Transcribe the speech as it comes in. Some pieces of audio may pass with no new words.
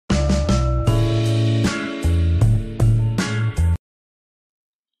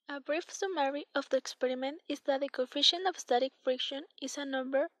A brief summary of the experiment is that the coefficient of static friction is a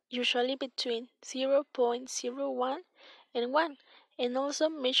number usually between 0.01 and 1, and also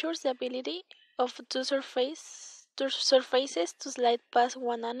measures the ability of two surfaces to slide past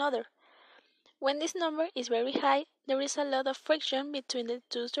one another. When this number is very high, there is a lot of friction between the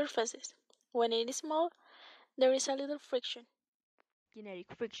two surfaces. When it is small, there is a little friction.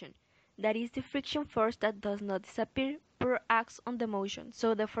 Kinetic friction. That is the friction force that does not disappear but acts on the motion.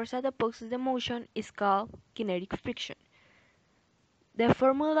 So the force that opposes the motion is called kinetic friction. The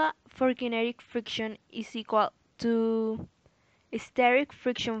formula for kinetic friction is equal to steric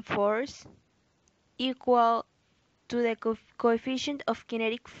friction force equal to the coefficient of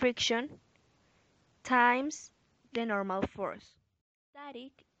kinetic friction times the normal force.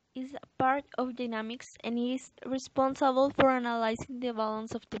 Static is a part of dynamics and is responsible for analyzing the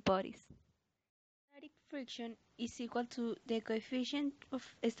balance of the bodies. Static friction is equal to the coefficient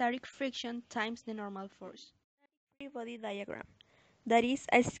of static friction times the normal force. Free body diagram. That is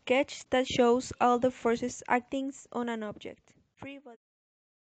a sketch that shows all the forces acting on an object. Free body.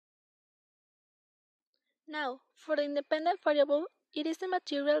 Now, for the independent variable, it is the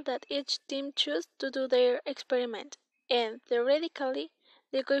material that each team chooses to do their experiment, and theoretically,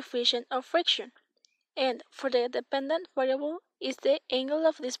 the coefficient of friction. And for the dependent variable is the angle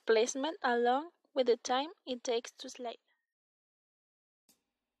of displacement along with the time it takes to slide.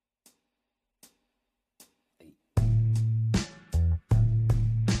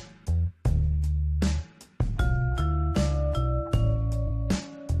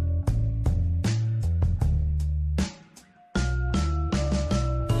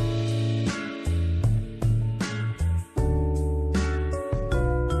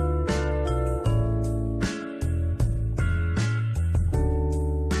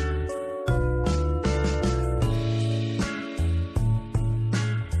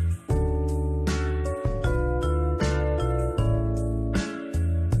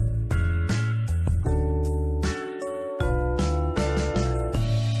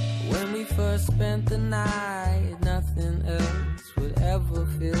 Spent the night, nothing else would ever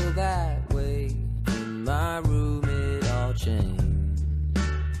feel that way. In my room it all changed,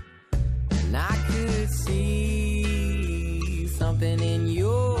 and I could see something in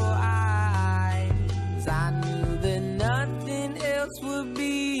your eyes. I knew that nothing else would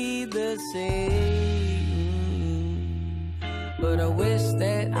be the same, but I wish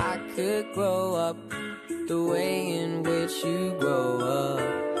that I could grow up the way in which you grow up.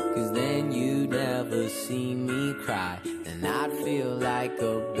 'Cause then you'd never see me cry, and I'd feel like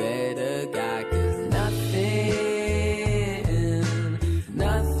a better guy. 'Cause nothing,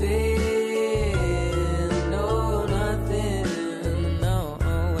 no, nothing, no.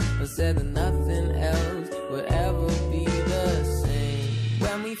 I said that nothing else would ever be the same.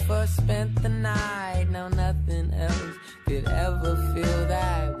 When we first spent the night, no, nothing else could ever feel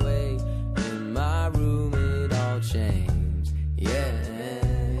that way. In my room it all changed, yeah.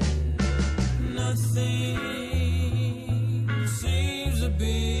 Nothing seems to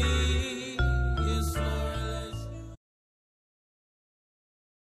be as far as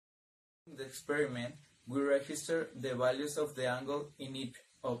in the experiment, we register the values of the angle in each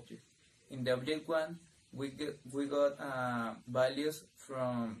object. In the object 1, we got values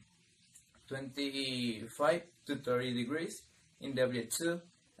from 25 to 30 degrees. In the object 2,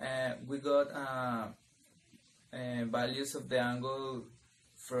 we got values of the angle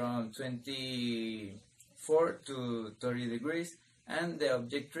from 24 to 30 degrees, and the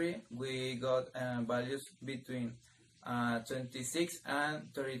object 3 we got values between 26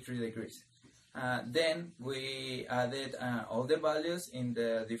 and 33 degrees. Then we added all the values in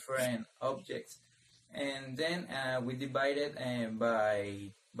the different objects, and then we divided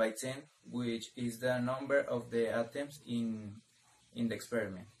by 10, which is the number of the atoms in the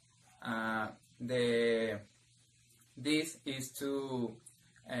experiment. This is to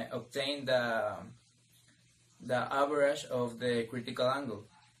obtain the average of the critical angle.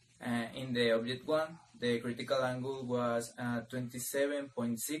 In the object 1, the critical angle was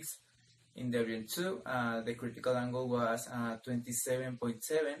 27.6. In the object 2, the critical angle was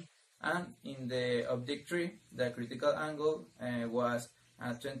 27.7, and in the object 3, the critical angle was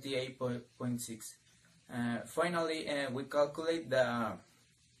 28.6. Finally, we calculate the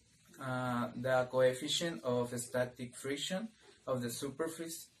coefficient of static friction of the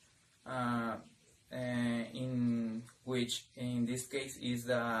superficie, in which in this case is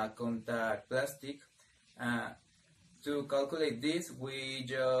the contact plastic. To calculate this, we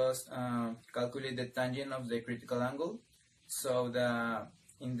just calculate the tangent of the critical angle. So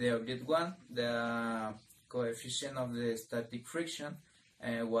in the object 1, the coefficient of the static friction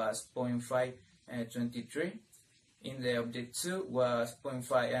was 0.523. In the object 2 was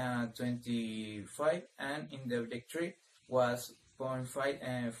 0.525, and in the object 3 was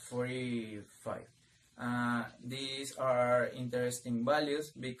 0.545. These are interesting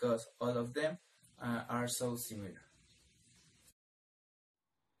values because all of them are so similar.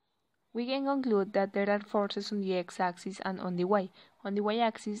 We can conclude that there are forces on the x-axis and on the y. On the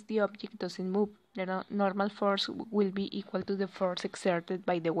y-axis, the object doesn't move. The normal force will be equal to the force exerted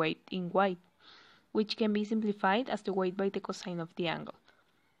by the weight in y, which can be simplified as the weight by the cosine of the angle.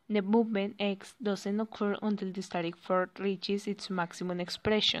 The movement x doesn't occur until the static force reaches its maximum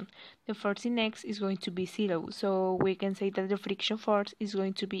expression. The force in x is going to be 0, so we can say that the friction force is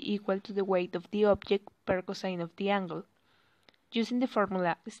going to be equal to the weight of the object per cosine of the angle. Using the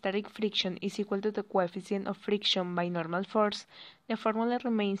formula static friction is equal to the coefficient of friction by normal force, the formula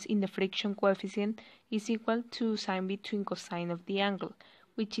remains in the friction coefficient is equal to sine between cosine of the angle,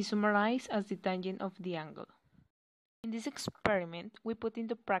 which is summarized as the tangent of the angle. In this experiment, we put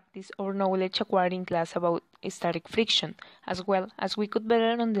into practice our knowledge acquired in class about static friction, as well as we could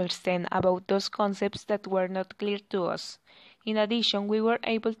better understand about those concepts that were not clear to us. In addition, we were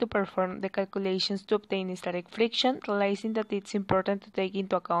able to perform the calculations to obtain static friction, realizing that it's important to take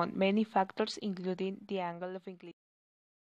into account many factors including the angle of inclination.